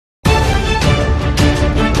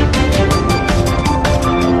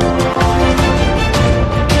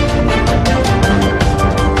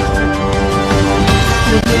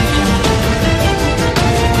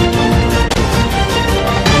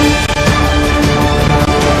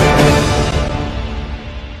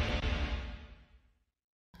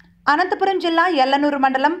అనంతపురం జిల్లా ఎల్లనూరు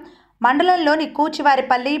మండలంలోని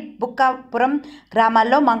కూచివారిపల్లి, బుక్కాపురం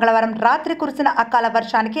గ్రామాల్లో మంగళవారం రాత్రి కురిసిన అకాల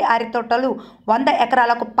వర్షానికి అరటితోటలు 100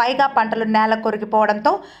 ఎకరాలకు పైగా పంటలు నేల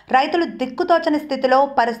కొరిగిపోవడంతో రైతులు దిక్కుతోచని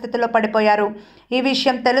పరిస్థితుల్లో పడిపోయారు. ఈ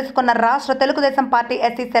విషయం తెలుసుకున్న రాష్ట్ర తెలుగుదేశం పార్టీ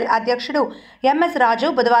ఎస్సీ సెల్ అధ్యక్షుడు ఎంఎస్ రాజు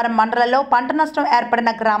బుధవారం మండలంలో పంట నష్టం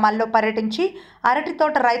ఏర్పడిన గ్రామాల్లో పర్యటించి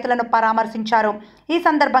అరటితోట రైతులను పరామర్శించారు. ఈ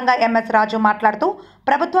సందర్భంగా ఎంఎస్ రాజు మాట్లాడుతూ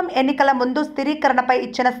ప్రభుత్వం ఎన్నికల ముందు స్థిరీకరణపై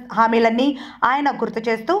ఇచ్చిన హామీలన్నీ ఆయన గుర్తు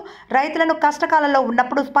చేస్తూ రైతులను కష్టకాలంలో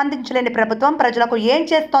ఉన్నప్పుడు స్పందించలేని ప్రభుత్వం ప్రజలకు ఏం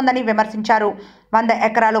చేస్తోందని విమర్శించారు. 100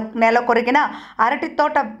 ఎకరాలు నేల కొరిగిన అరటి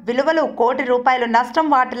తోట విలువలు ₹1 కోటి నష్టం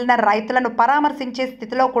వాటిల్లిన రైతులను పరామర్శించే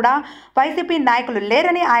స్థితిలో కూడా వైసీపీ నాయకులు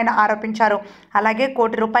లేరని ఆయన ఆరోపించారు. అలాగే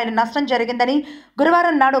 ₹1 కోటి నష్టం జరిగిందని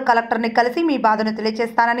గురువారం నాడు కలెక్టర్ని కలిసి మీ బాధను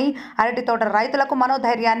తెలియజేస్తానని అరటి తోట రైతులకు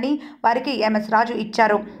మనోధైర్యాన్ని వారికి ఎంఎస్ రాజు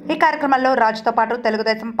ఇచ్చారు. ఈ కార్యక్రమంలో రాజుతో పాటు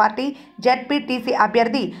తెలుగుదేశం పార్టీ జెడ్పీటీసీ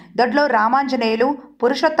అభ్యర్థి దొడ్లో రామాంజనేయులు,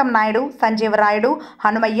 పురుషోత్తం నాయుడు, సంజీవరాయుడు,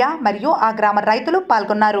 హనుమయ్య మరియు ఆ గ్రామ రైతులు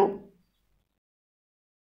పాల్గొన్నారు.